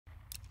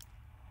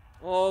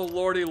Oh,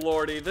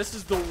 lordy, this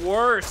is the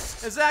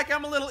worst. Zach,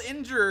 I'm a little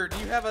injured. Do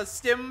you have a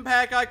stim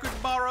pack I could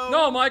borrow?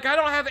 No, Mike, I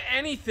don't have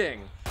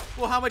anything.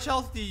 Well, how much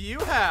health do you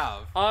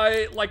have?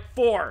 Like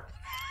 4.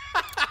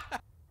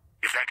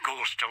 If that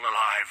ghoul's still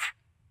alive,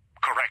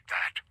 correct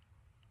that.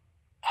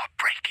 Or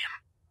break him.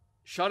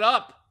 Shut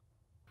up.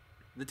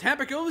 The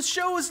Tampico's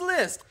Shows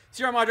list.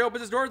 Sierra Madre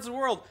opens its doors to the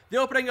world. The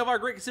opening of our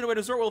Great Casino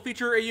Resort will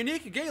feature a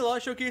unique gala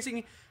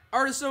showcasing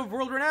artists of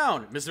world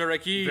renown. Miss Vera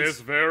Keys.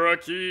 Miss Vera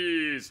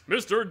Keys.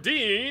 Mr.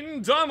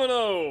 Dean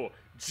Domino.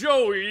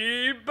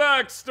 Joey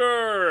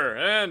Baxter.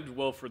 And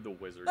Wilfred the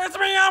Wizard. That's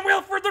me, I'm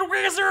Wilfred the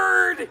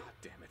Wizard! God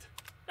damn it.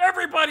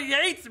 Everybody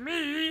hates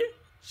me!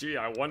 Gee,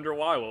 I wonder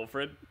why,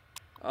 Wilfred.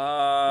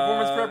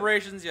 Performance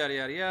preparations, yada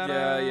yada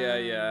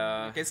yada.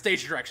 Yeah. Okay,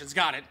 stage directions,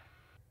 got it.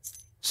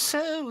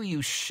 So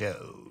you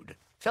showed.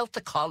 Felt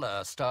the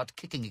collar start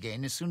kicking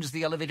again as soon as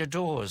the elevator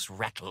doors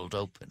rattled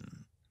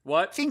open.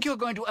 What? Think you're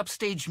going to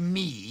upstage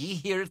me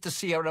here at the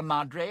Sierra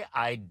Madre?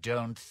 I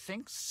don't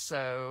think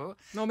so.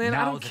 No, man,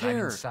 I don't Now that care.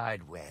 I'm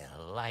inside,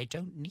 well, I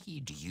don't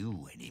need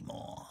you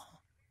anymore.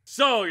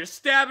 So, you're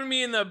stabbing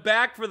me in the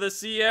back for the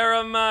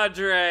Sierra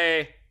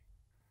Madre.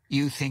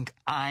 You think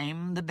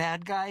I'm the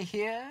bad guy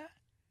here?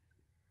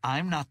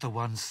 I'm not the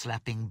one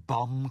slapping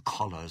bomb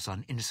collars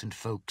on innocent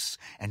folks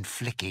and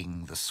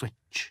flicking the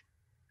switch.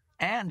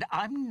 And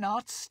I'm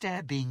not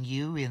stabbing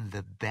you in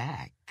the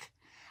back.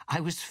 I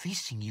was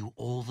facing you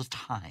all the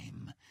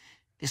time.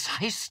 This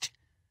heist,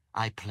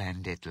 I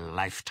planned it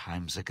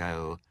lifetimes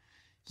ago.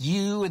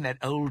 You and that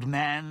old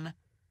man,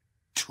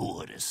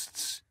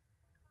 tourists.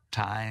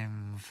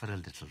 Time for a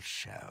little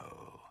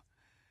show.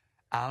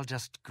 I'll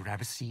just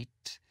grab a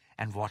seat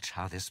and watch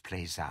how this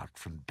plays out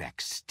from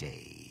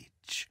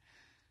backstage.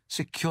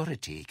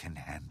 Security can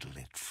handle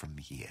it from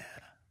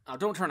here. Oh,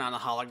 don't turn on the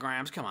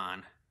holograms, come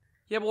on.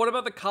 Yeah, but what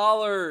about the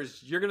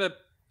collars? You're gonna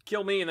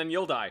kill me and then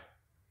you'll die.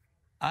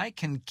 I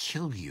can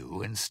kill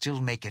you and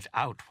still make it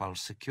out while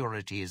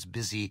security is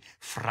busy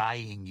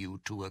frying you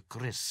to a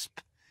crisp.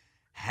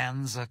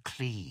 Hands are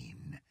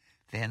clean,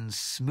 then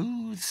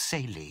smooth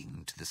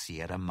sailing to the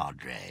Sierra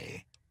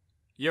Madre.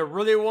 You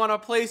really want to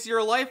place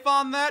your life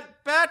on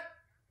that bet?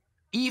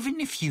 Even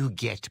if you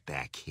get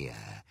back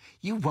here,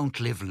 you won't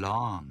live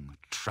long,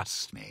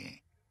 trust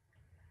me.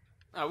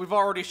 We've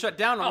already shut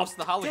down most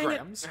of the dang it.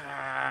 holograms.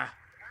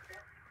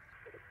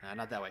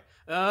 Not that way.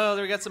 Oh,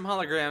 we got some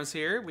holograms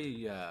here.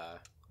 We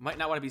might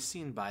not want to be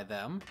seen by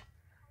them.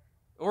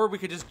 Or we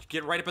could just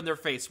get right up in their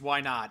face.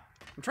 Why not?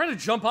 I'm trying to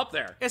jump up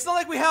there. It's not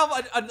like we have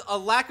a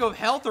lack of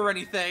health or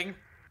anything.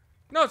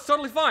 No, it's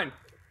totally fine.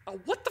 Oh,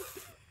 what the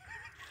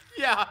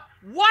Yeah.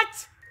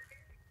 What?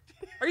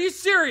 Are you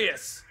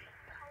serious?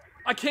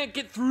 I can't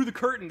get through the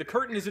curtain. The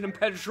curtain is an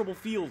impenetrable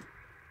field.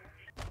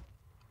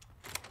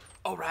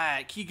 All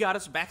right, Key got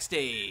us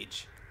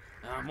backstage.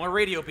 More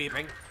radio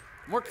beeping.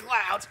 More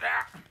clouds.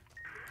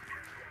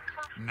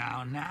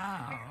 Now,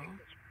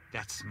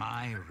 that's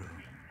my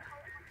room.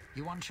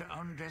 You want your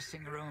own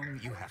dressing room,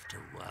 you have to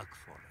work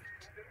for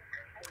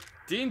it.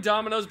 Dean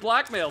Domino's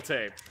blackmail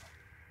tape.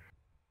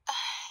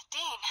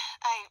 Dean,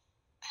 I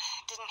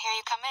didn't hear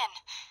you come in.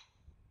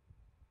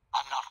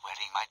 I'm not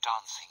wearing my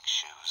dancing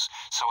shoes,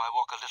 so I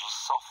walk a little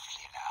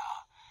softly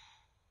now.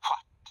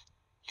 What?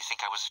 You think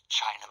I was a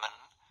Chinaman?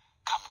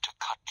 Come to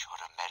cut your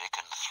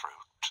American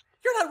throat?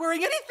 You're not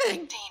wearing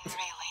anything. Dean,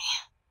 really?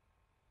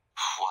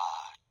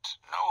 What?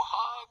 No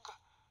hug?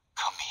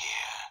 Come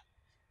here.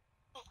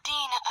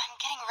 Dean, I'm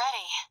getting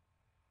ready.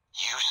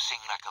 You sing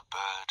like a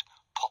bird,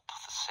 pop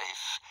the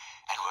safe,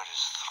 and we're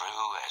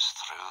as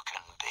through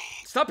can be.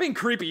 Stop being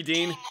creepy,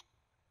 Dean.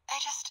 I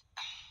just...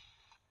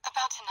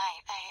 About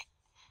tonight,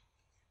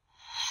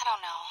 I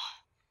don't know.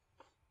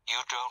 You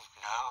don't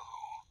know.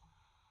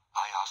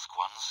 I ask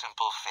one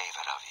simple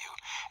favor of you,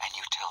 and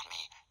you tell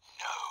me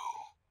no.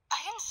 I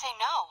didn't say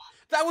no.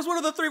 That was one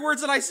of the 3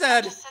 words that I I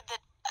said. just said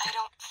that I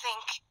don't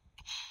think...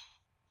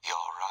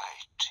 You're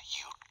right,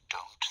 you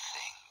don't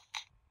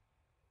think.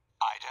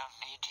 I don't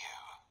need you.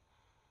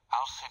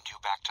 I'll send you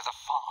back to the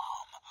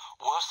farm,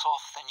 worse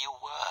off than you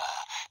were,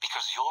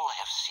 because you'll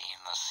have seen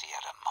the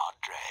Sierra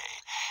Madre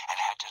and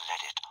had to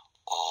let it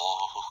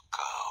all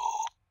go.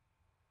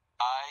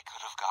 I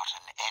could have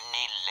gotten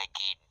any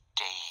leggy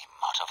dame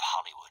out of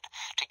Hollywood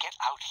to get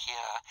out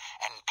here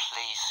and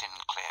play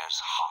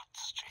Sinclair's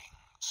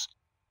heartstrings.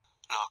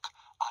 Look,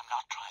 I'm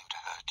not trying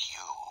to hurt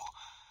you.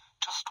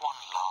 Just one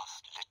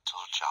last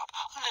little job,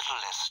 a little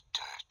less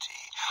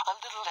dirty, a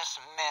little less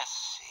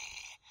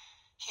messy.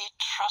 He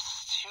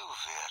trusts you,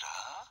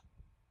 Vera.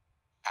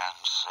 And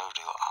so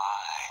do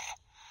I.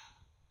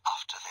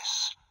 After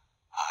this,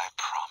 I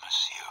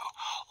promise you,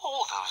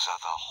 all those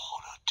other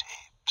horror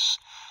tapes,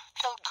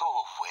 they'll go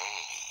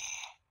away.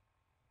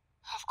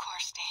 Of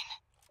course, Dean.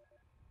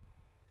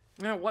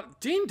 Yeah,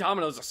 what? Dean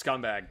Domino's a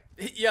scumbag.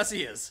 Yes,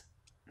 he is.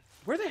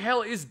 Where the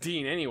hell is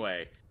Dean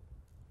anyway?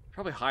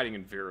 Probably hiding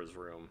in Vera's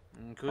room.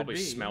 Could Probably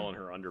be. smelling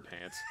her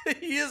underpants.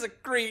 He is a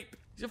creep.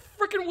 He's a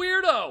freaking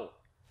weirdo.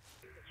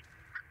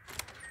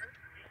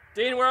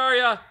 Dean, where are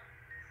ya?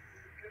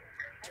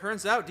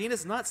 Turns out Dean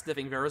is not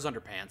sniffing Vera's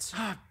underpants.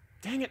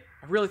 Dang it,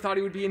 I really thought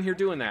he would be in here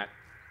doing that.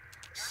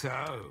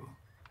 So,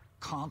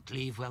 can't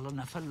leave well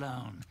enough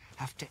alone.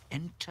 Have to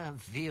enter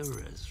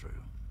Vera's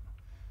room.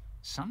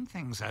 Some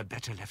things are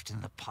better left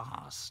in the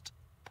past,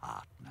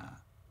 partner.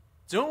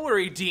 Don't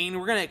worry, Dean.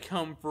 We're gonna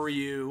come for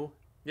you.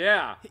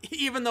 Yeah.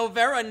 Even though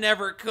Vera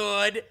never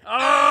could.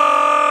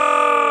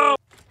 Oh!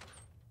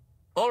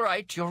 All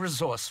right, you're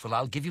resourceful,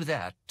 I'll give you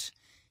that.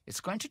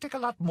 It's going to take a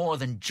lot more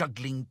than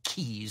juggling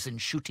keys and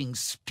shooting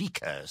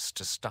speakers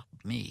to stop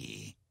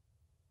me.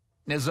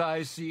 As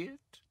I see it,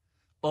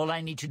 all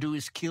I need to do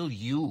is kill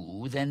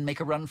you, then make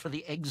a run for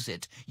the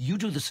exit. You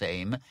do the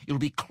same. You'll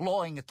be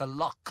clawing at the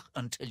lock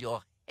until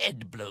your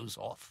head blows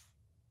off.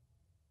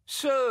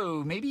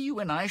 So, maybe you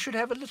and I should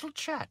have a little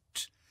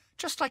chat,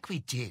 just like we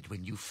did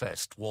when you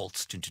first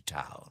waltzed into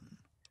town.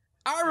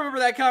 I remember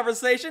that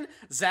conversation.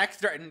 Zach's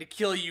threatened to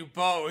kill you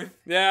both.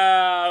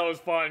 Yeah, that was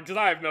fun, because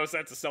I have no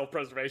sense of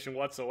self-preservation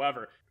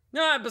whatsoever.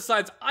 Nah,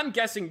 besides, I'm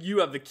guessing you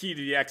have the key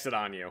to the exit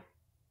on you.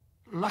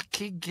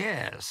 Lucky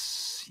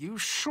guess. You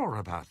sure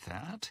about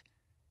that?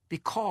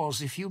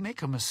 Because if you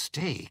make a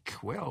mistake,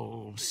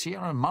 well,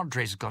 Sierra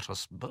Madre's got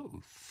us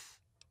both.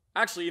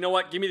 Actually, you know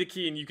what? Give me the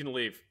key and you can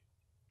leave.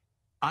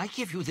 I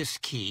give you this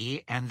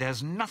key, and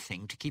there's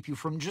nothing to keep you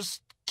from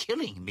just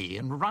killing me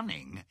and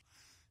running.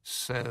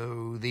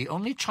 So the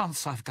only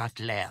chance I've got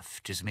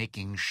left is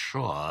making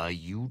sure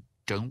you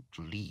don't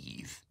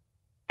leave.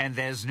 And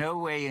there's no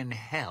way in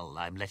hell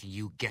I'm letting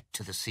you get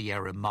to the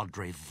Sierra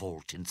Madre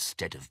vault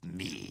instead of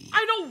me.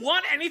 I don't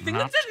want anything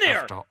Not that's in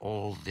there! after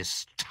all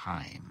this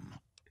time.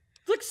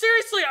 Look,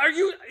 seriously, are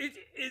you...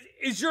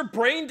 Is your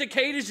brain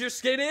decayed as your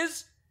skin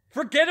is?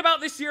 Forget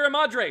about the Sierra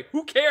Madre.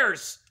 Who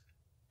cares?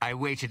 I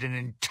waited an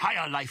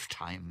entire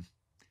lifetime,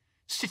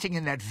 sitting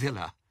in that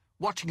villa,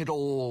 watching it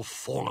all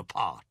fall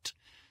apart.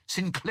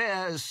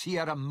 Sinclair's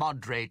Sierra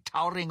Madre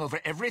towering over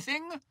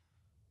everything,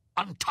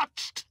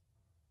 untouched.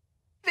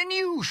 Then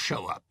you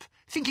show up,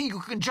 thinking you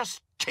can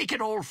just take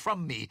it all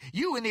from me.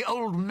 You and the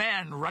old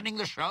man running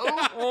the show.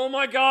 Oh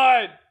my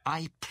god!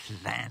 I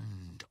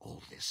planned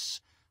all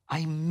this.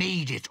 I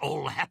made it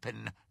all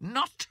happen,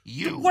 not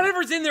you.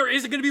 Whatever's in there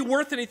isn't going to be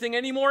worth anything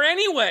anymore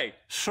anyway.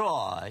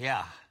 Sure,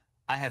 yeah.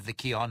 I have the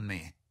key on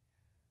me.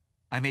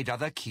 I made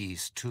other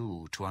keys,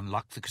 too, to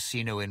unlock the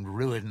casino in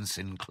Ruin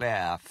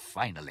Sinclair,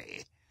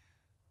 finally.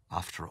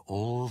 After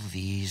all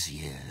these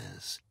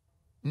years.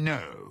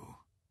 No.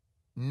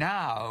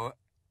 Now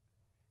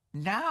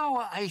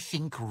I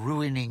think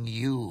ruining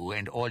you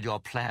and all your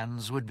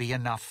plans would be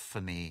enough for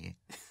me.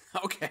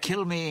 Okay.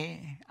 Kill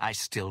me, I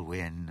still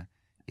win.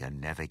 You're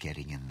never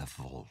getting in the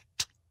vault.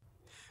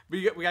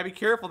 We gotta be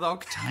careful, though.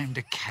 Time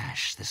to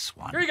cash this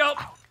one. Here you go.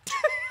 out.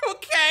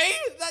 Okay,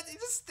 he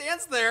just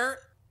stands there.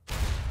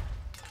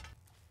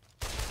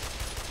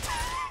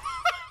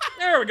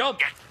 There we go.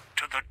 Get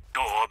to the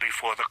door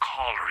before the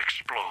collar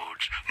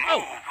explodes.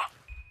 Move! Oh.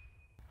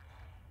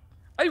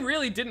 I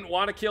really didn't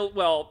want to kill...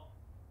 Well,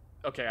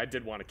 okay, I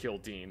did want to kill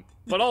Dean.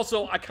 But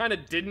also, I kind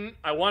of didn't.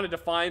 I wanted to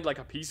find, like,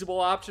 a peaceable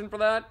option for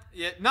that.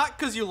 Yeah, not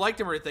because you liked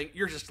him or anything.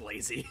 You're just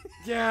lazy.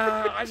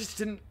 Yeah, I just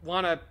didn't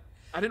want to...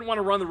 I didn't want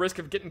to run the risk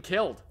of getting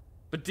killed.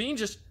 But Dean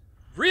just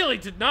really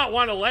did not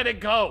want to let it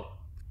go.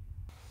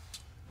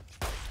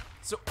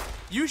 So,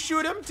 you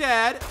shoot him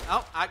dead.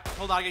 Oh,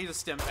 hold on, I gotta use a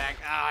stim pack.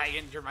 I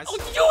injured myself.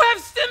 Oh, you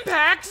have stim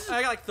packs?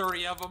 I got like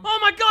 30 of them. Oh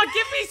my god,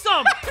 give me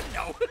some!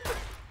 No.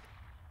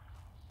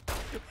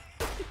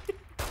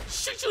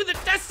 Shoot you in the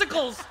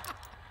testicles!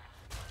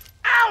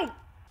 Ow!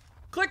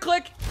 Click,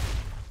 click.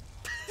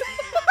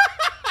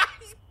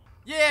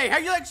 Yay, how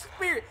you like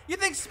Spirit? You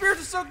think Spirit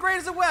is so great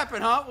as a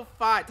weapon, huh? Well,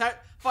 fight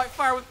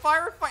fire with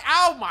fire, fight.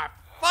 Ow, my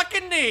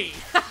fucking knee!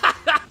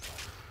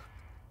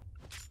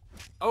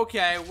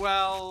 Okay,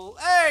 well,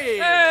 hey!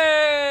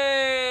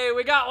 Hey,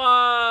 we got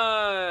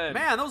one!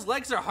 Man, those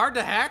legs are hard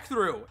to hack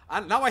through.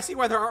 Now I see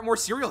why there aren't more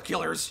serial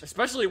killers.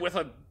 Especially with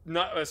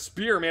a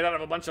spear made out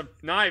of a bunch of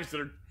knives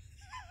that are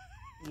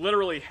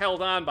literally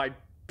held on by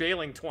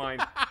baling twine.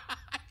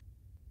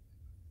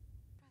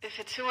 If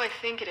it's who I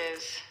think it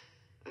is,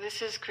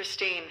 this is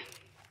Christine.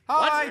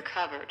 Hi.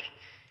 Recovered.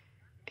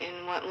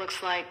 In what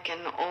looks like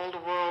an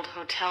old world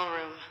hotel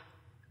room.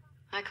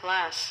 High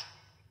class.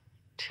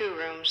 2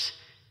 rooms.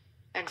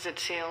 Exit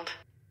sealed.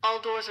 All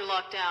doors are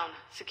locked down.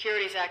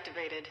 Security's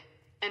activated.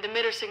 And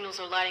emitter signals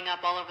are lighting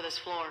up all over this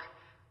floor.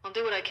 I'll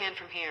do what I can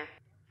from here.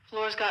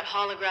 Floor's got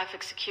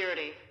holographic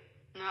security.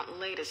 Not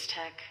latest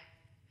tech.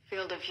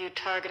 Field of view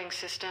targeting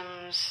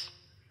systems.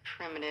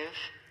 Primitive.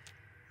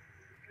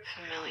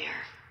 Familiar.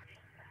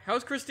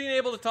 How's Christine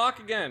able to talk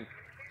again?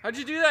 How'd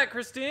you do that,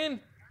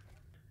 Christine?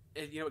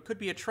 It could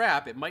be a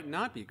trap. It might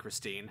not be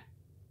Christine.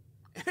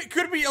 It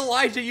could be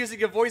Elijah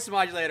using a voice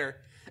modulator.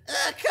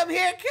 Come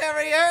here,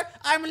 Courier.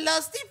 I'm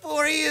lusty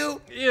for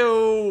you.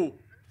 Ew.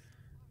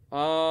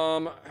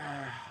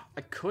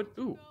 I could.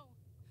 Ooh.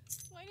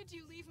 Why did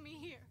you leave me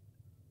here?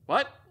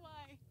 What?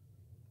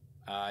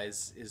 Why?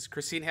 Is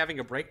Christine having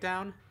a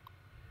breakdown?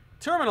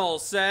 Terminal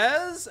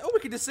says, oh, we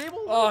can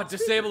disable. Oh,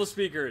 disable the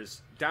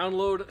speakers.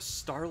 Download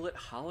Starlet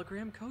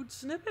hologram code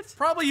snippets?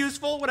 Probably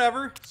useful,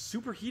 whatever.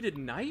 Superheated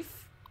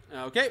knife?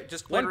 Okay,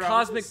 just play One around with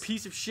cosmic this.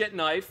 piece of shit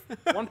knife,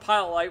 one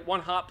pilot light, one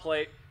hot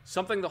plate,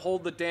 something to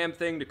hold the damn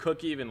thing to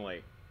cook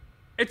evenly.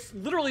 It's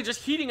literally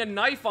just heating a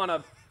knife on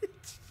a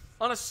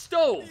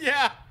stove.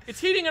 Yeah. It's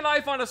heating a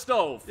knife on a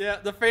stove. Yeah,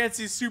 the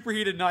fancy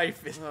superheated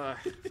knife.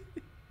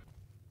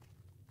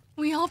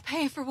 We all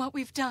pay for what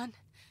we've done.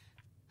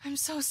 I'm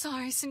so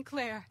sorry,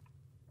 Sinclair.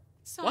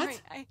 Sorry,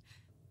 What?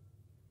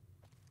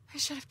 I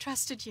should have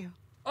trusted you.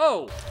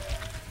 Oh,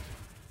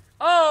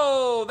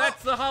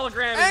 that's the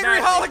hologram. Angry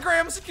exactly.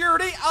 hologram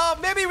security.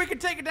 Maybe we can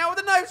take it down with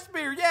a knife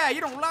spear. Yeah,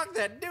 you don't like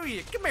that, do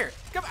you? Come here.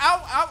 Come.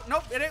 Ow.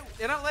 Nope, it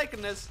ain't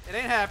liking this. It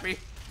ain't happy.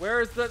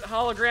 Where's the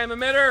hologram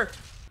emitter?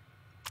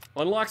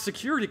 Unlock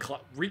security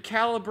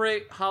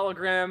recalibrate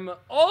hologram.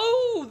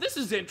 Oh, this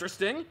is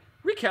interesting.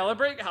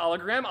 Recalibrate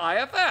hologram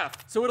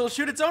IFF. So it'll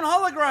shoot its own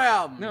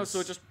hologram. No,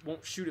 so it just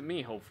won't shoot at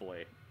me,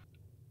 hopefully.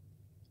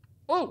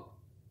 Oh!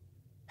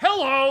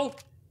 Hello!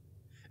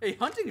 A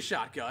hunting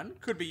shotgun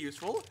could be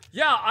useful.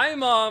 Yeah,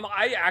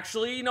 I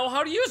actually know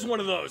how to use one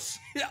of those.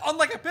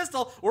 Unlike a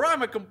pistol, where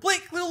I'm a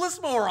complete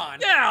clueless moron.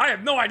 Yeah, I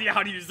have no idea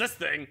how to use this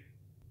thing.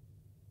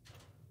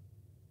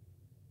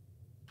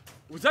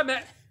 Was that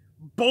meant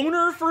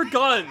boner for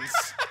guns?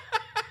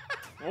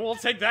 Well, we'll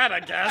take that, I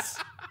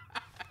guess.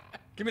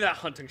 Give me that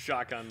hunting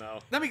shotgun,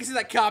 though. Let me see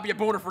that copy of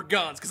Boner for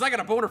Guns, because I got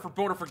a boner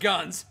for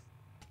guns.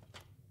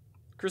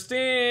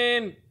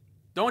 Christine!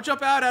 Don't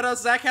jump out at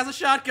us. Zach has a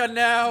shotgun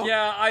now.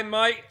 Yeah, I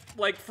might,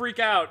 freak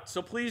out,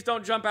 so please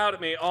don't jump out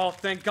at me. Oh,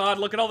 thank God,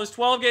 look at all this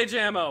 12-gauge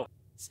ammo.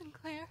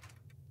 Sinclair?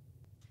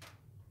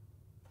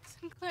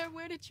 Sinclair,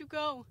 where did you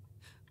go?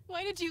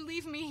 Why did you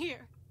leave me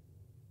here?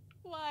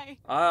 Why?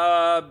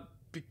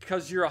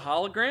 Because you're a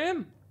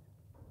hologram?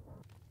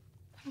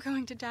 I'm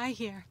going to die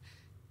here,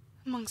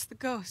 amongst the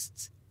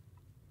ghosts.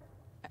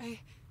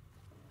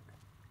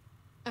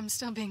 I'm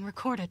still being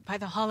recorded by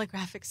the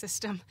holographic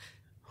system.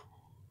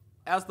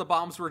 As the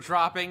bombs were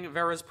dropping,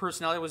 Vera's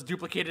personality was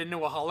duplicated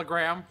into a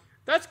hologram.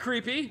 That's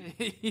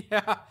creepy.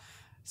 Yeah.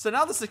 So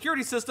now the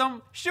security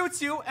system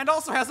shoots you and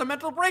also has a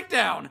mental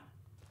breakdown.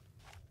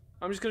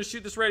 I'm just gonna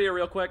shoot this radio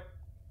real quick.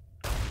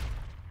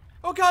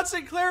 Oh God,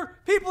 Sinclair!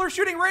 People are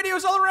shooting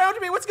radios all around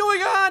me! What's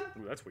going on?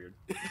 Ooh, that's weird.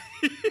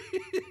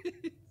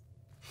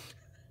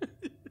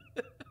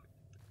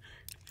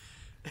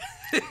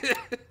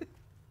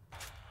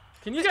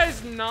 Can you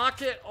guys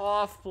knock it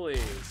off,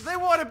 please? They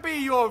want to be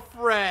your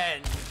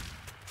friend.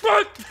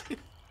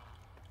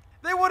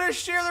 They want to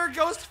share their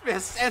ghost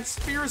fists and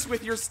spears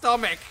with your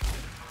stomach.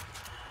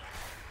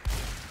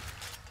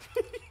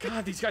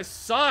 God, these guys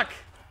suck.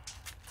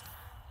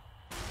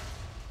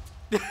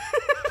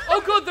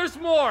 Oh, good, there's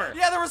more.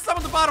 Yeah, there was some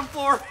on the bottom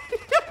floor.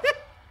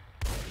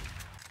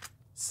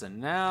 So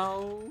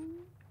now,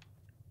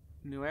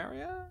 new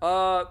area?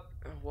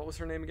 What was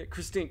her name again?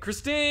 Christine.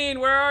 Christine,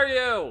 where are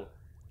you?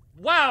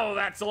 Wow,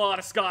 that's a lot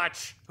of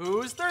scotch.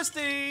 Who's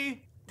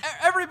thirsty?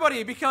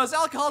 Everybody, because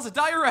alcohol is a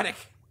diuretic.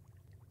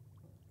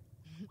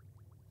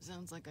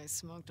 Sounds like I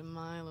smoked a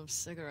mile of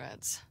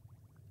cigarettes.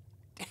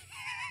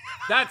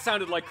 That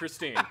sounded like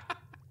Christine.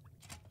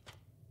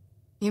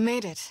 You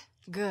made it.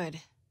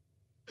 Good.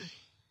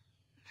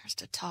 There's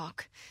to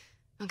talk.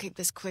 I'll keep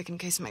this quick in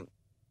case my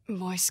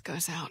voice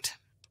goes out.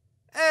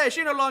 Hey,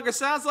 she no longer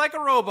sounds like a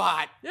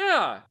robot.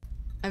 Yeah.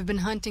 I've been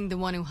hunting the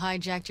one who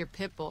hijacked your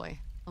PipBoy,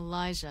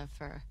 Elijah,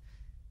 for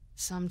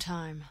some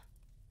time.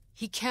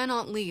 He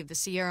cannot leave the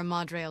Sierra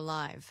Madre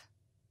alive.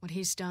 What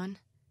he's done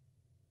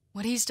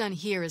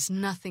here is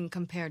nothing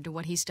compared to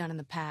what he's done in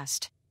the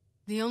past.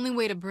 The only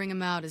way to bring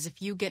him out is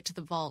if you get to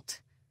the vault.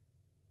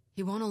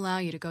 He won't allow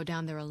you to go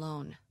down there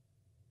alone.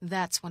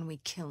 That's when we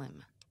kill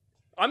him.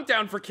 I'm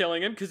down for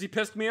killing him because he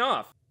pissed me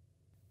off.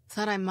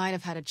 Thought I might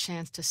have had a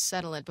chance to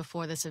settle it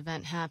before this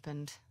event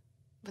happened.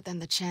 But then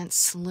the chance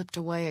slipped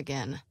away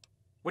again.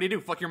 What do you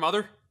do, fuck your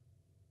mother?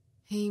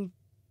 He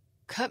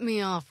cut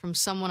me off from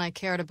someone I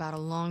cared about a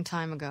long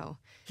time ago.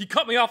 He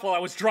cut me off while I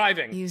was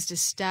driving. He used his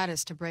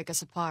status to break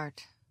us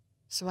apart.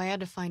 So I had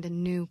to find a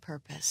new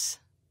purpose.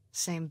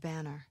 Same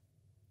banner.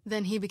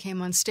 Then he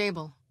became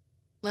unstable.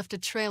 Left a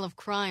trail of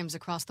crimes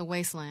across the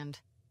wasteland.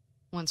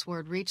 Once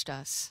word reached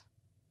us,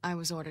 I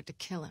was ordered to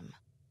kill him.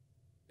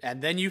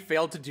 And then you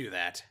failed to do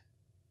that.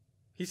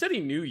 He said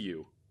he knew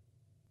you.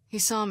 He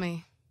saw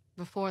me,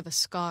 before the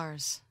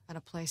scars, at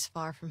a place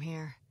far from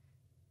here.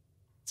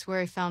 It's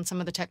where he found some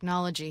of the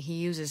technology he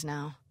uses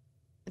now.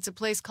 It's a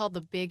place called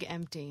the Big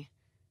Empty.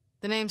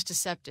 The name's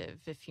deceptive,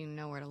 if you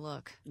know where to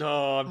look.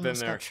 Oh, I've been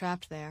Almost there. got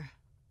trapped there.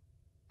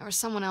 There was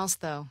someone else,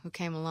 though, who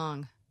came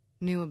along.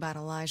 Knew about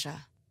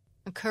Elijah.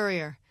 A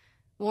courier.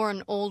 Wore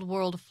an old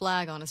world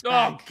flag on his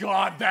back. Oh,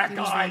 God, that He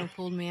was the one who guy.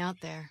 pulled me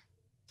out there.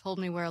 Told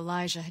me where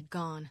Elijah had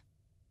gone.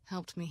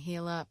 Helped me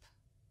heal up.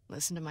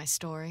 Listened to my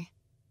story.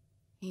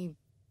 He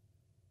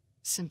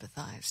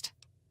sympathized.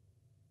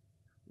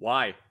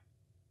 Why?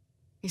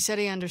 He said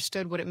he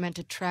understood what it meant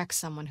to track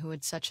someone who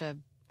had such a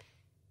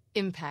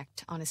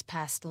impact on his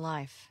past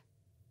life.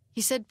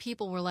 He said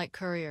people were like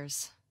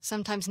couriers.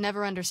 sometimes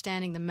never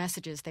understanding the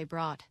messages they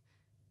brought.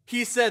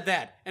 He said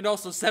that, and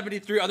also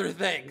 73 other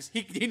things.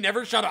 He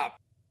never shut up.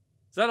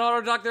 Does that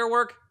autodoc there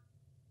work?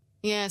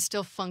 Yeah, it's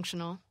still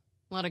functional.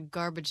 A lot of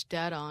garbage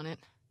data on it.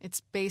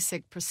 Its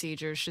basic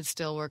procedures should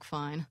still work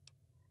fine.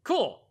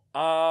 Cool.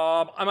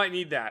 I might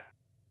need that.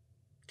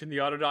 Can the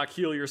autodoc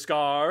heal your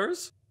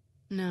scars?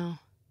 No.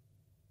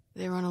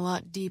 They run a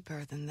lot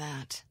deeper than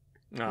that.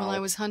 No. While I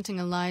was hunting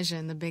Elijah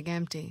in the Big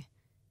Empty,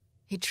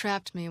 he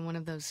trapped me in one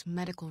of those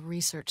medical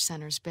research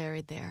centers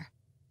buried there.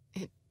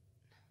 It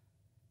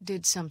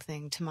did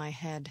something to my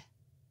head,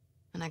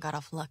 and I got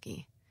off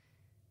lucky.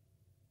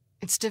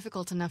 It's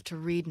difficult enough to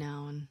read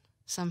now, and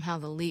somehow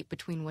the leap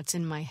between what's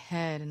in my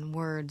head and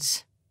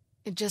words,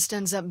 it just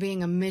ends up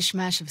being a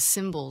mishmash of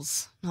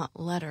symbols, not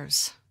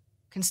letters.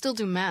 Can still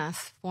do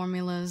math,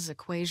 formulas,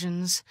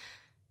 equations.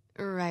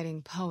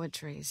 Writing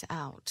poetry's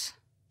out.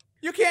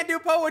 You can't do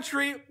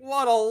poetry?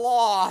 What a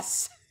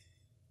loss.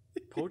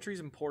 Poetry's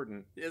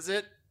important. Is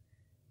it?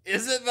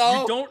 Is it,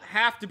 though? You don't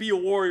have to be a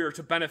warrior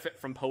to benefit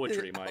from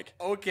poetry, Mike.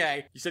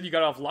 Okay. You said you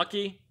got off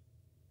lucky?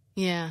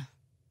 Yeah.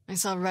 I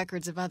saw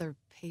records of other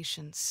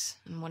patients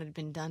and what had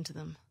been done to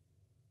them.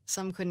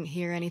 Some couldn't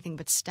hear anything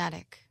but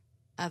static.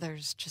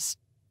 Others just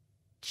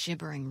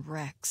gibbering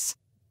wrecks.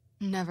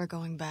 Never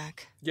going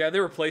back. Yeah,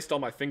 they replaced all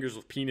my fingers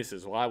with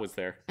penises while I was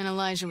there. And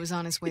Elijah was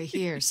on his way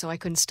here, so I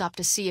couldn't stop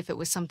to see if it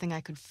was something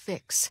I could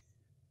fix.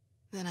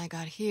 Then I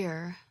got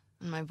here,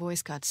 and my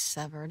voice got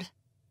severed.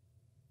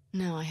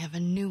 Now I have a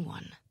new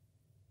one.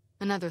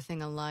 Another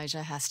thing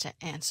Elijah has to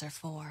answer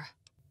for.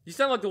 You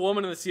sound like the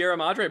woman in the Sierra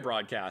Madre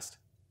broadcast.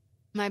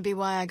 Might be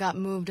why I got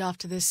moved off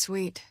to this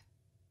suite.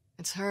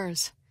 It's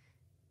hers.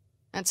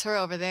 That's her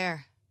over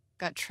there.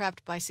 Got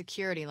trapped by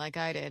security like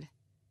I did.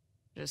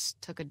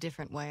 Just took a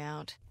different way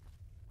out.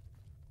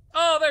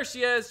 Oh, there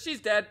she is.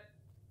 She's dead.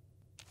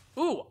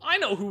 Ooh, I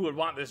know who would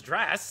want this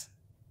dress.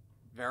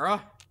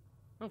 Vera?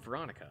 Oh,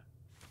 Veronica.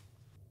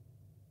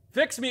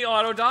 Fix me,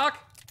 autodoc.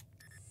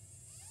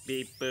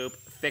 Beep boop.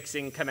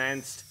 Fixing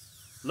commenced.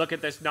 Look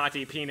at this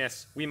naughty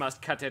penis. We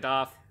must cut it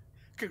off.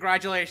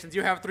 Congratulations,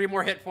 you have 3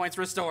 more hit points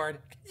restored.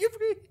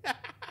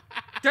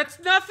 That's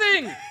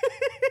nothing!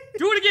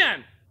 Do it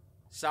again!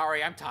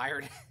 Sorry, I'm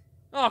tired.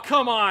 Oh,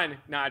 come on.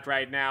 Not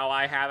right now.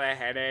 I have a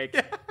headache.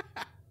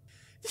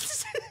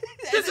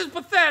 This is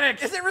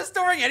pathetic. Is it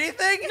restoring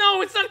anything?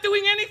 No, it's not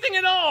doing anything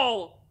at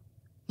all.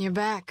 You're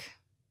back.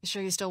 You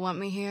sure you still want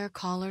me here,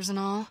 collars and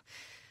all?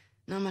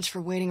 Not much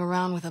for waiting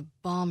around with a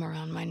bomb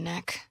around my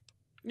neck.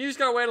 You just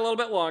gotta wait a little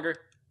bit longer.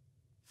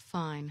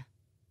 Fine.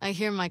 I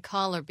hear my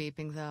collar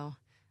beeping, though.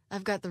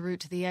 I've got the route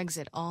to the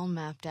exit all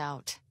mapped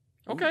out.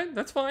 Okay,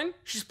 that's fine.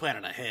 She's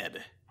planning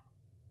ahead.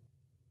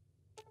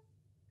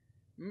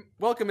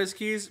 Welcome, Ms.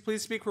 Keys.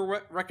 Please speak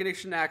for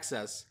recognition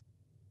access.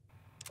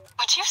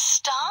 Would you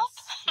stop?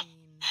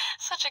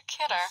 Such a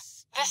kidder.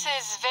 This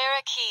is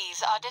Vera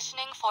Keys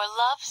auditioning for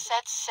Love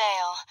Sets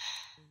Sail.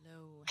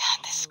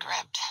 God, this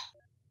script.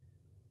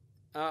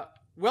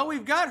 Well,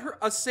 we've got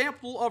a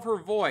sample of her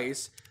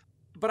voice,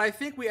 but I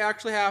think we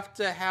actually have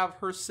to have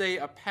her say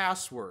a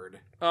password.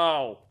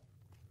 Oh.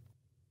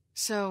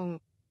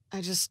 So,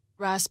 I just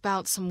rasp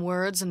out some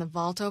words and the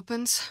vault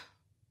opens?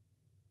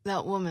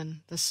 That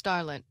woman, the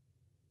Starlet,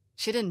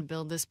 she didn't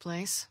build this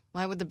place.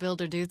 Why would the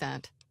builder do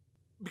that?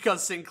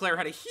 Because Sinclair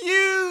had a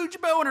huge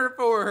boner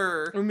for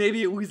her. Or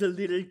maybe it was a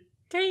little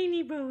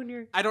tiny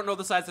boner. I don't know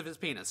the size of his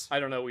penis. I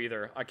don't know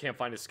either. I can't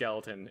find his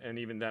skeleton, and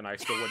even then I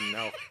still wouldn't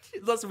know.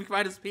 Unless we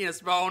find his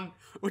penis bone,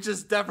 which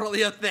is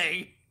definitely a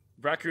thing.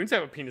 Raccoons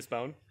have a penis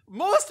bone.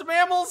 Most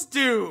mammals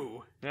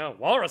do. No,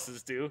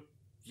 walruses do.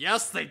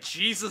 Yes, they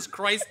Jesus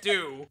Christ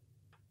do.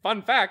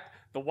 Fun fact,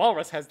 the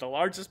walrus has the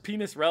largest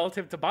penis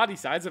relative to body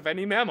size of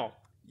any mammal.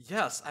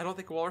 Yes, I don't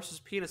think a walrus's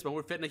penis bone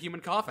would fit in a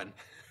human coffin.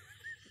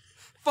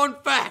 Fun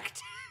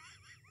fact!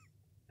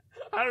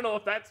 I don't know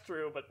if that's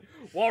true, but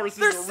walruses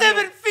They're are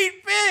 7 real...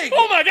 feet big!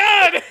 Oh my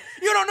god!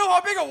 You don't know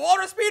how big a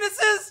walrus penis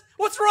is?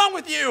 What's wrong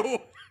with you?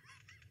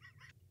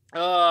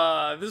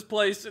 This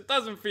place, it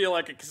doesn't feel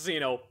like a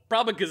casino.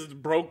 Probably because it's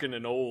broken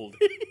and old.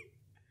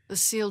 The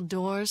sealed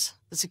doors,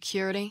 the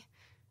security,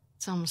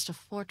 it's almost a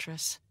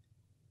fortress.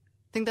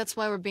 Think that's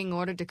why we're being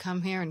ordered to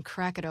come here and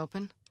crack it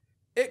open?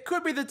 It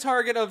could be the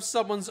target of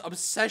someone's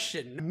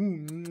obsession.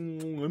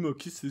 I'm gonna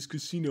kiss this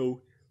casino.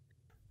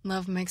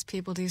 Love makes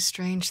people do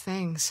strange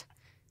things.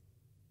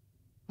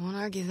 Won't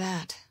argue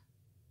that.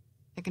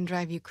 It can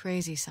drive you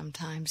crazy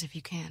sometimes if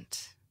you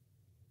can't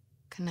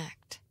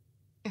connect.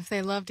 If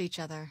they loved each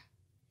other,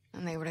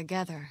 and they were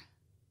together,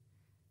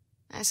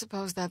 I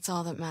suppose that's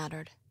all that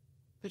mattered.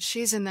 But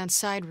she's in that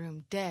side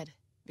room, dead,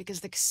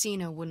 because the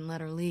casino wouldn't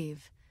let her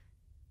leave.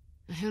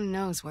 And who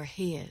knows where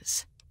he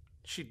is.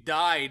 She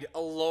died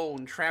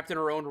alone, trapped in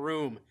her own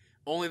room.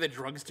 Only the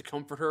drugs to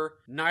comfort her.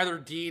 Neither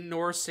Dean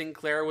nor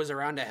Sinclair was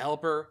around to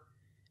help her.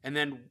 And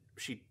then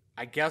she,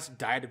 I guess,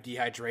 died of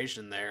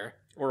dehydration there.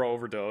 Or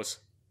overdose.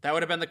 That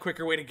would have been the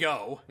quicker way to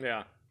go.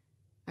 Yeah.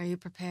 Are you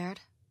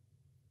prepared?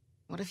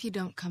 What if you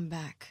don't come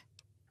back?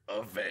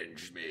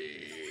 Avenge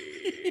me.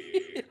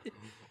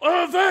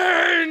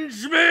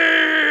 Avenge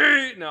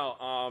me!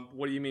 No,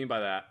 what do you mean by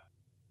that?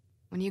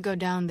 When you go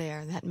down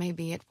there, that may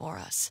be it for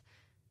us.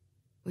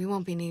 We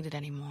won't be needed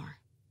anymore.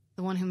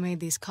 The one who made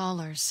these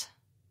collars,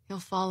 he'll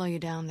follow you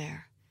down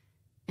there,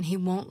 and he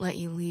won't let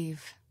you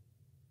leave.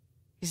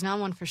 He's not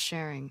one for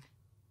sharing.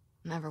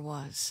 Never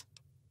was.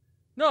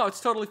 No, it's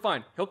totally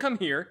fine. He'll come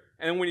here,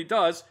 and when he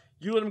does,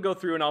 you let him go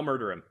through and I'll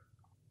murder him.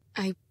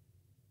 I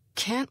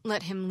can't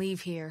let him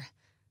leave here.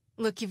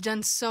 Look, you've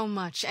done so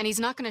much, and he's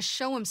not going to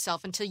show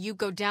himself until you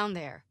go down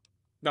there.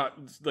 No,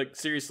 like,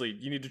 seriously,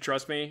 you need to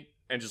trust me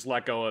and just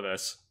let go of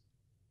this.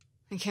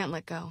 I can't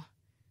let go.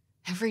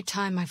 Every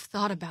time I've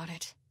thought about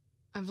it,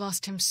 I've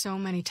lost him so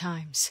many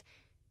times.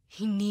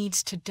 He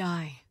needs to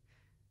die.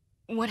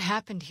 What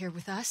happened here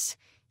with us?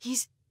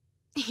 He's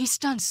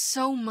done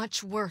so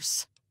much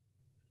worse.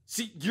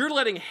 See, you're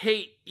letting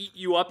hate eat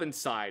you up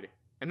inside,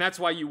 and that's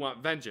why you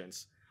want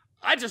vengeance.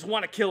 I just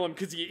want to kill him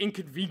because he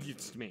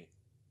inconvenienced me.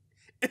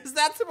 Is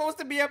that supposed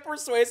to be a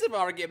persuasive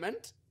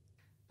argument?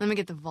 Let me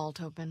get the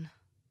vault open.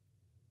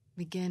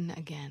 Begin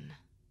again,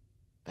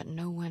 but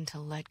know when to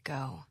let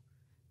go.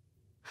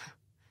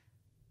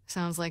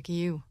 Sounds like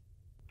you.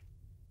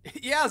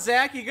 Yeah,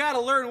 Zach, you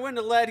gotta learn when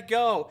to let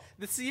go.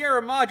 The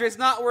Sierra Madre's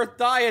not worth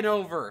dying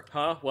over.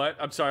 Huh? What?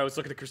 I'm sorry, I was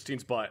looking at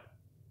Christine's butt.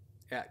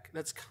 Yeah,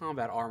 that's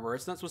combat armor.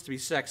 It's not supposed to be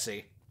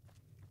sexy.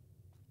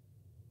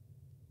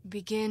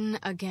 Begin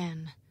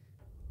again,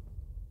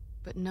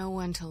 but know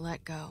when to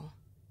let go.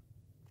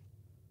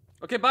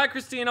 Okay, bye,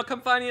 Christine. I'll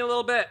come find you in a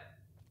little bit.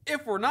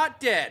 If we're not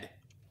dead.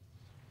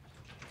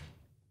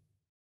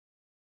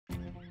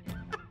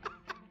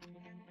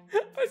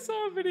 I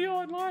saw a video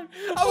online.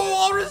 Of a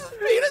walrus's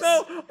penis?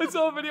 No, I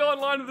saw a video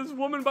online of this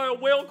woman by a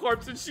whale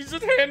corpse, and she's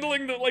just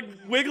handling the, like,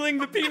 wiggling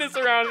the penis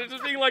around and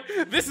just being like,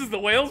 this is the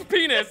whale's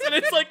penis. And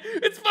it's like,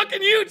 it's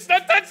fucking huge.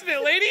 Stop touching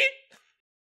it, lady.